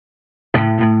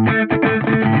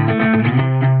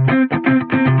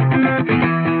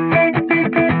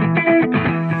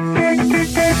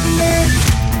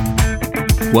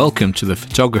Welcome to the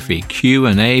Photography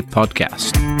Q&A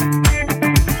podcast.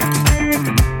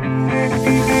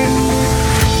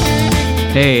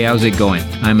 Hey, how's it going?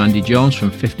 I'm Andy Jones from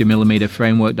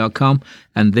 50mmFramework.com,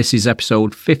 and this is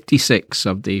episode 56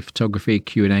 of the Photography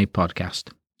Q&A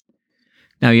podcast.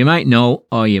 Now, you might know,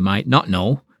 or you might not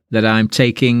know, that I'm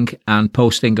taking and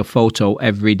posting a photo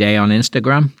every day on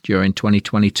Instagram during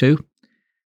 2022,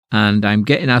 and I'm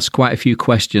getting asked quite a few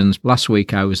questions. Last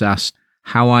week I was asked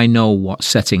how I know what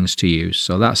settings to use.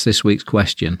 So that's this week's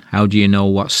question. How do you know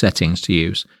what settings to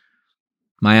use?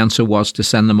 My answer was to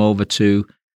send them over to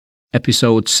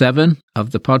episode 7 of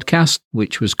the podcast,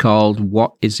 which was called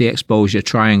What is the Exposure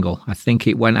Triangle? I think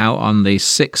it went out on the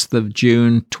 6th of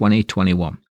June,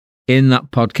 2021. In that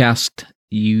podcast,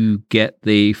 you get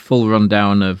the full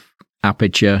rundown of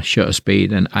aperture, shutter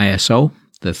speed, and ISO,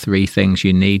 the 3 things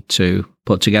you need to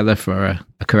put together for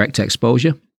a correct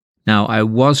exposure. Now, I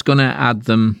was going to add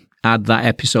that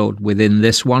episode within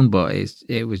this one, but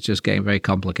it was just getting very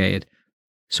complicated.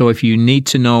 So if you need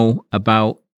to know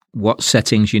about what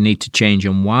settings you need to change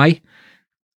and why,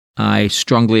 I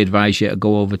strongly advise you to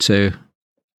go over to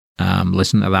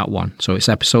listen to that one. So it's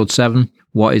episode 7,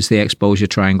 What is the Exposure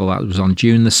Triangle? That was on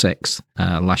June the 6th,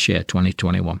 last year,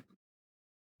 2021.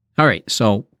 All right,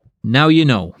 so now you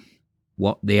know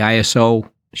what the ISO,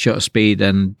 shutter speed,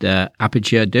 and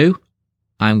aperture do.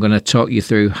 I'm going to talk you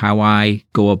through how I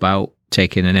go about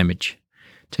taking an image,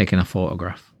 taking a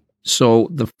photograph. So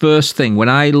the first thing, when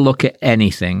I look at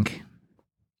anything,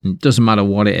 it doesn't matter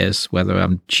what it is, whether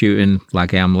I'm shooting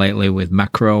like I am lately with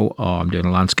macro or I'm doing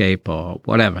a landscape or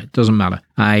whatever, it doesn't matter.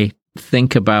 I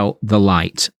think about the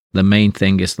light. The main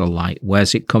thing is the light.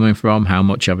 Where's it coming from? How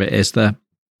much of it is there?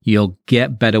 You'll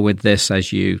get better with this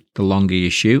the longer you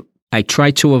shoot. I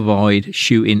try to avoid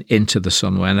shooting into the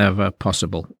sun whenever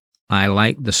possible. I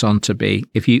like the sun to be,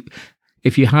 if you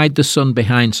hide the sun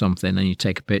behind something and you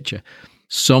take a picture,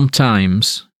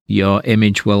 sometimes your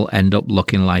image will end up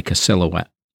looking like a silhouette.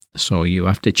 So you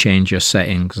have to change your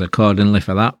settings accordingly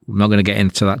for that. I'm not going to get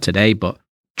into that today, but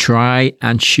try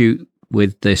and shoot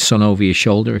with the sun over your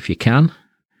shoulder if you can,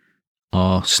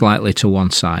 or slightly to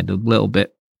one side, a little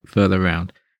bit further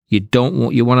around. You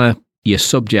want your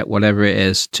subject, whatever it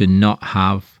is, to not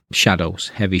have shadows,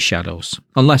 heavy shadows.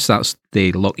 Unless that's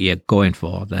the look you're going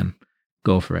for, then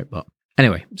go for it. But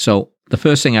anyway, so the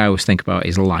first thing I always think about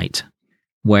is light.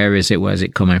 Where is it? Where's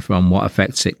it coming from? What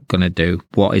effect's it going to do?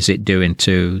 What is it doing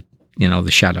to,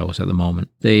 the shadows at the moment?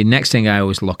 The next thing I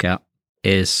always look at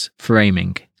is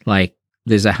framing. Like,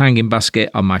 there's a hanging basket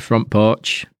on my front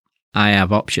porch. I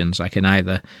have options. I can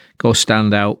either go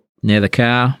stand out near the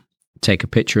car, take a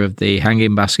picture of the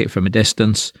hanging basket from a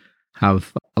distance,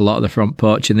 have a lot of the front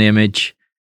porch in the image,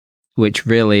 which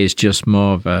really is just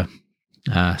more of a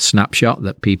snapshot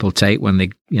that people take when they're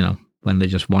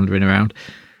just wandering around.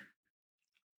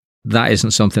 That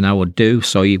isn't something I would do,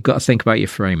 so you've got to think about your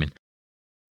framing.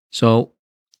 So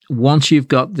once you've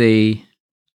got the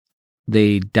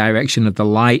direction of the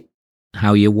light,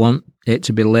 how you want it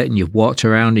to be lit, and you've walked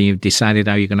around and you've decided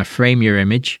how you're going to frame your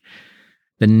image,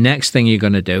 the next thing you're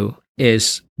going to do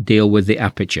is deal with the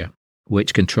aperture,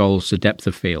 which controls the depth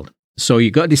of field. So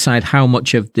you've got to decide how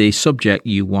much of the subject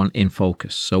you want in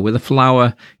focus. So with a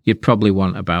flower, you'd probably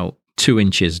want about 2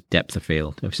 inches depth of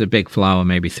field. If it's a big flower,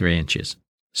 maybe 3 inches.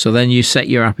 So then you set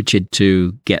your aperture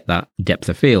to get that depth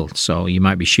of field. So you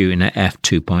might be shooting at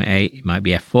f2.8, it might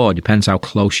be f4, depends how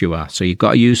close you are. So you've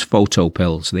got to use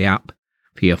PhotoPills, the app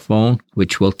for your phone,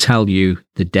 which will tell you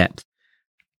the depth.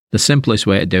 The simplest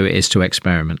way to do it is to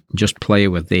experiment. Just play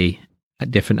with the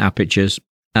different apertures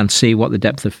and see what the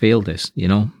depth of field is.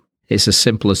 It's as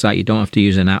simple as that. You don't have to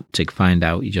use an app to find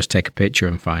out. You just take a picture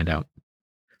and find out.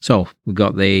 So we've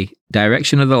got the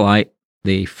direction of the light,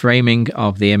 the framing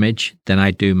of the image. Then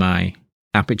I do my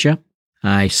aperture.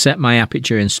 I set my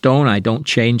aperture in stone. I don't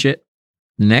change it.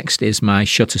 Next is my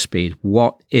shutter speed.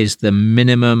 What is the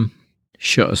minimum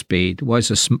shutter speed? What is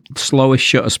the slowest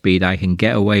shutter speed I can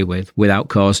get away with without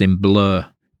causing blur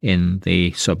in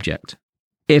the subject?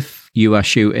 If you are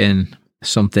shooting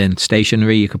something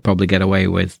stationary, you could probably get away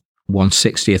with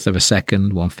 1/60th of a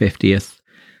second, 1/50th.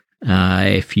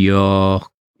 If you've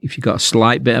got a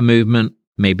slight bit of movement,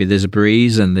 maybe there's a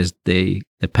breeze and there's the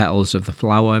petals of the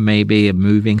flower maybe are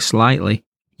moving slightly,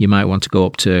 you might want to go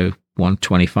up to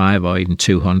 125 or even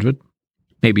 200.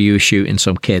 Maybe you were shooting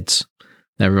some kids,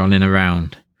 they're running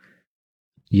around.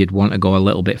 You'd want to go a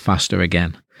little bit faster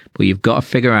again. But you've got to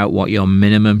figure out what your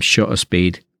minimum shutter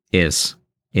speed is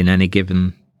in any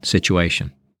given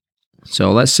situation.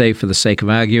 So let's say, for the sake of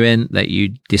arguing, that you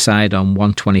decide on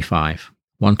 125,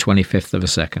 1/25th of a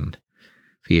second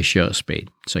for your shutter speed.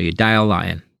 So you dial that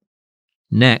in.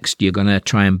 Next, you're going to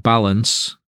try and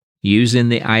balance, using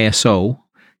the ISO,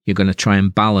 you're going to try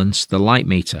and balance the light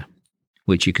meter,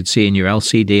 which you could see in your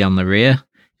LCD on the rear,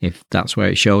 if that's where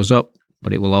it shows up,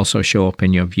 but it will also show up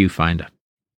in your viewfinder.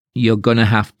 You're going to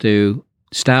have to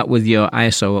start with your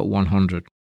ISO at 100.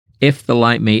 If the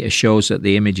light meter shows that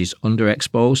the image is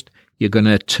underexposed, you're going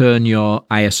to turn your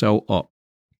ISO up.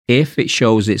 If it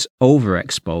shows it's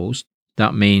overexposed,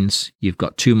 that means you've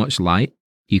got too much light.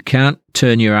 You can't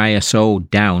turn your ISO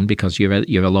down because you're at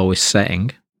your lowest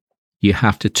setting. You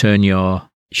have to turn your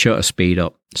shutter speed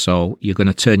up. So you're going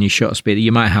to turn your shutter speed.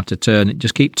 You might have to turn it,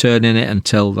 just keep turning it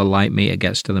until the light meter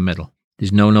gets to the middle.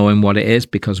 There's no knowing what it is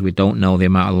because we don't know the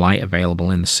amount of light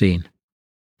available in the scene.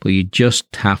 But you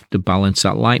just have to balance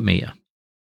that light meter.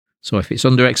 So if it's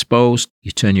underexposed,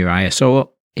 you turn your ISO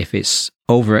up. If it's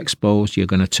overexposed, you're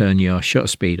going to turn your shutter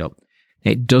speed up.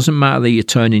 It doesn't matter that you're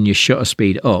turning your shutter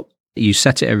speed up. You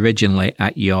set it originally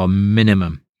at your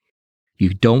minimum.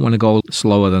 You don't want to go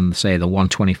slower than, say, the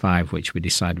 125, which we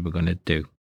decided we're going to do.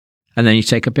 And then you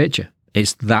take a picture.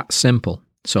 It's that simple.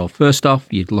 So first off,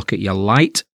 you'd look at your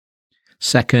light.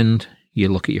 Second, you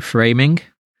look at your framing.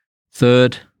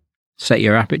 Third, set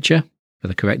your aperture for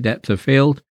the correct depth of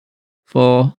field.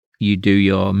 4, you do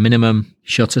your minimum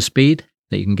shutter speed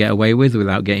that you can get away with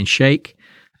without getting shake.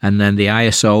 And then the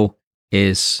ISO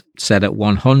is set at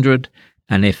 100.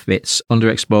 And if it's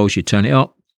underexposed, you turn it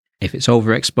up. If it's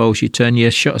overexposed, you turn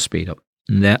your shutter speed up.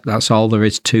 And that's all there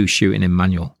is to shooting in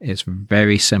manual. It's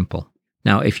very simple.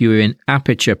 Now, if you were in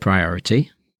aperture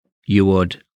priority, you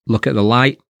would look at the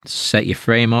light, set your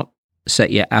frame up,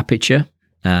 set your aperture.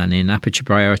 And in aperture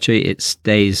priority, it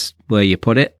stays where you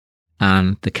put it,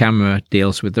 and the camera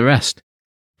deals with the rest.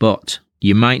 But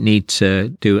you might need to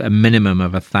do a minimum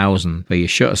of 1,000 for your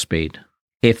shutter speed.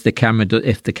 If the camera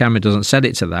doesn't set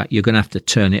it to that, you're going to have to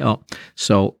turn it up.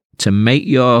 So to make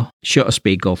your shutter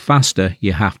speed go faster,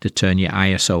 you have to turn your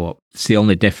ISO up. It's the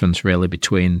only difference really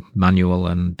between manual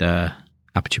and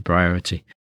aperture priority.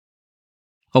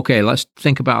 Okay, let's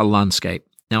think about a landscape.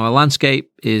 Now, a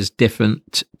landscape is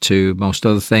different to most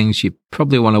other things. You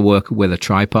probably want to work with a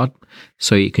tripod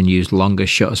so you can use longer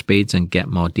shutter speeds and get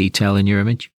more detail in your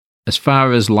image. As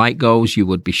far as light goes, you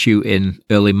would be shooting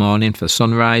early morning for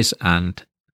sunrise and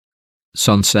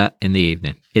sunset in the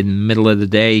evening. In the middle of the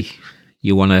day,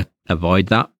 you want to avoid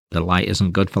that. The light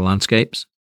isn't good for landscapes.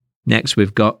 Next,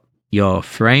 we've got your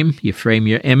frame. You frame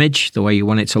your image the way you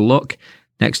want it to look.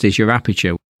 Next is your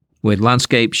aperture. With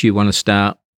landscapes, you want to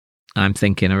start, I'm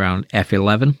thinking around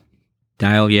f11.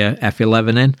 Dial your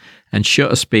f11 in, and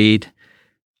shutter speed,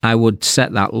 I would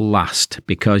set that last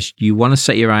because you want to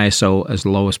set your ISO as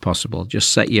low as possible.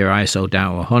 Just set your ISO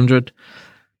down to 100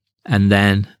 and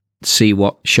then see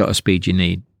what shutter speed you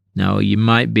need. Now,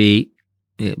 it'll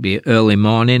be early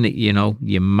morning,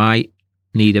 you might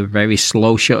need a very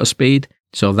slow shutter speed.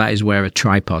 So that is where a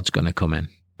tripod's going to come in.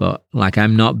 But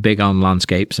I'm not big on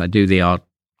landscapes. I do the odd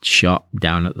shot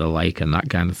down at the lake and that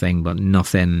kind of thing, but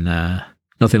nothing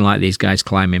like these guys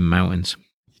climbing mountains.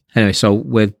 Anyway, so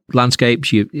with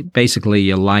landscapes, basically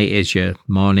your light is your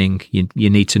morning. You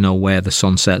need to know where the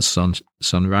sun sets,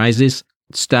 sun rises.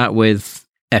 Start with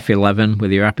f11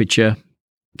 with your aperture.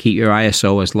 Keep your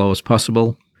ISO as low as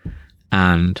possible.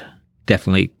 And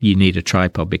definitely you need a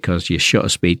tripod because your shutter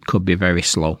speed could be very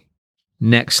slow.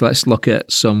 Next, let's look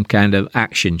at some kind of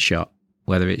action shot,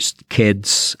 whether it's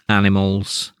kids,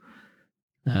 animals,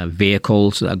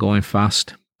 vehicles that are going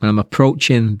fast. When I'm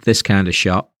approaching this kind of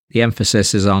shot, the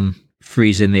emphasis is on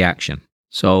freezing the action.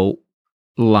 So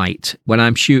light. When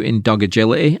I'm shooting dog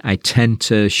agility, I tend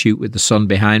to shoot with the sun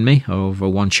behind me over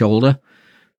one shoulder.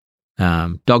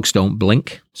 Dogs don't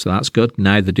blink, so that's good.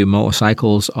 Neither do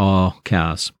motorcycles or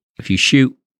cars. If you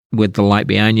shoot with the light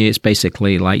behind you, it's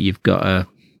basically like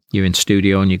you're in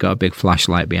studio and you've got a big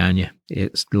flashlight behind you.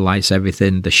 It lights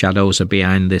everything. The shadows are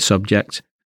behind the subject.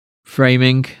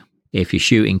 Framing. If you're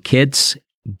shooting kids,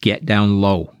 get down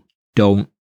low. Don't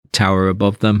tower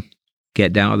above them.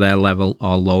 Get down to their level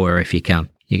or lower if you can.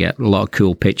 You get a lot of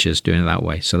cool pictures doing it that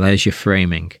way. So there's your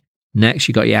framing. Next,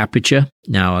 you got your aperture.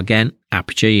 Now, again,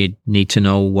 aperture, you need to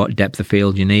know what depth of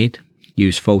field you need.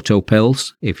 Use photo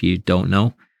pills if you don't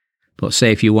know. But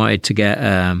say if you wanted to get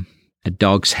a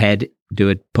dog's head, do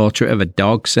a portrait of a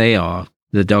dog, say, or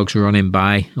the dog's running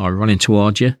by or running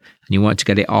towards you, and you want to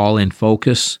get it all in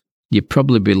focus, you'd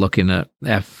probably be looking at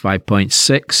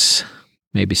f5.6,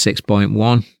 maybe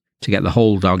 6.1 to get the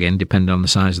whole dog in, depending on the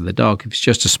size of the dog. If it's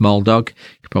just a small dog,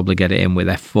 you could probably get it in with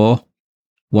f4.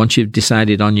 Once you've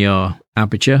decided on your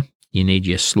aperture, you need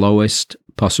your slowest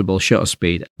possible shutter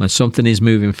speed. When something is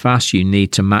moving fast, you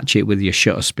need to match it with your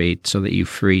shutter speed so that you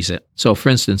freeze it. So for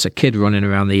instance, a kid running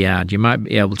around the yard, you might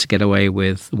be able to get away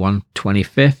with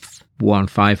 1/25th,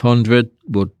 1/500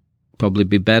 would probably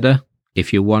be better.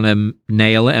 If you want to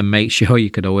nail it and make sure,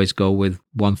 you could always go with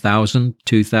 1,000,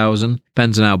 2,000,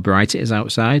 depends on how bright it is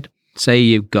outside. Say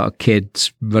you've got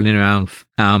kids running around,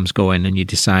 arms going, and you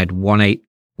decide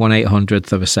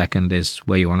 1/800th of a second is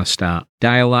where you want to start.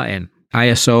 Dial that in.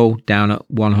 ISO down at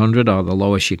 100 or the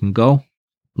lowest you can go.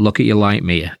 Look at your light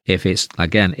meter. If it's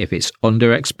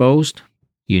underexposed,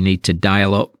 you need to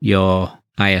dial up your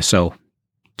ISO.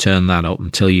 Turn that up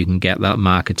until you can get that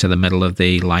marker to the middle of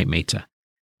the light meter.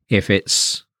 If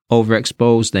it's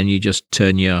overexposed, then you just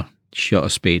turn your shutter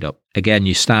speed up. Again,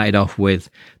 you started off with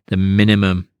the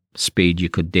minimum speed you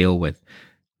could deal with.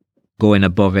 Going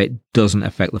above it doesn't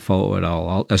affect the photo at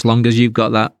all. As long as you've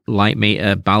got that light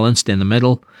meter balanced in the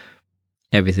middle,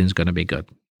 everything's going to be good.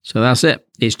 So that's it.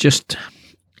 It's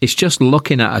just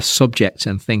looking at a subject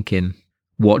and thinking,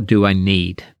 what do I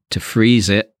need to freeze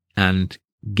it and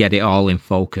get it all in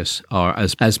focus, or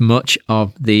as much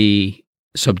of the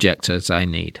subject as I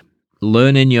need.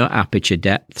 Learning your aperture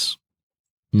depths,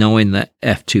 knowing that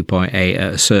f2.8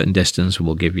 at a certain distance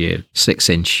will give you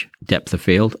 6-inch depth of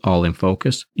field, all in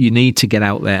focus. You need to get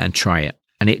out there and try it.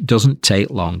 And it doesn't take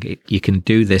long. You can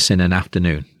do this in an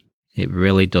afternoon. It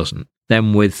really doesn't.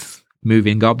 Then with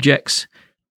moving objects,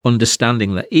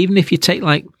 understanding that even if you're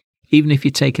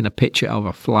taking a picture of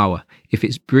a flower, if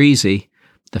it's breezy,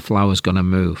 the flower's going to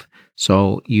move.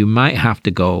 So you might have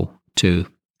to go to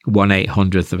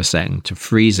 1/800th of a second to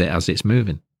freeze it as it's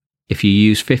moving. If you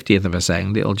use 50th of a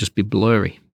second, it'll just be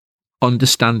blurry.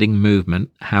 Understanding movement,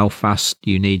 how fast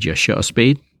you need your shutter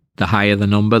speed. The higher the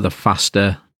number, the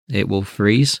faster it will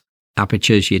freeze.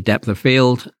 Aperture's your depth of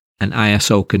field, and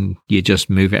ISO you just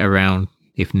move it around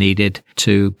if needed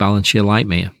to balance your light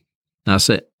meter. That's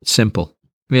it. Simple.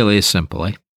 Really is simple,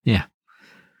 eh? Yeah.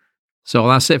 So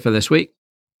that's it for this week.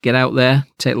 Get out there,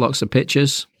 take lots of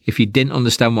pictures. If you didn't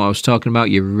understand what I was talking about,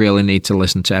 you really need to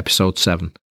listen to episode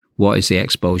 7. What is the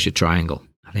exposure triangle?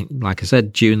 I think, like I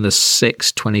said, June the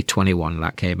 6th, 2021,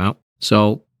 that came out.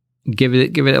 So give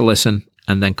it a listen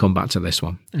and then come back to this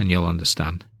one and you'll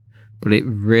understand. But it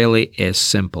really is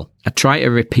simple. I try to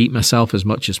repeat myself as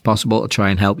much as possible to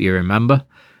try and help you remember.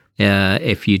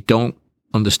 If you don't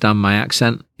understand my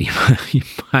accent,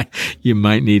 you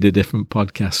might need a different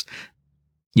podcast.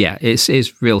 Yeah,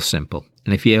 it's real simple.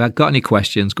 And if you've got any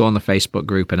questions, go on the Facebook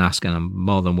group and ask, and I'm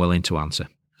more than willing to answer.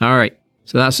 All right,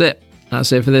 so that's it.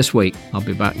 That's it for this week. I'll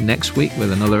be back next week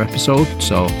with another episode.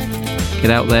 So get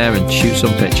out there and shoot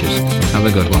some pictures. Have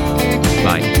a good one.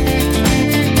 Bye.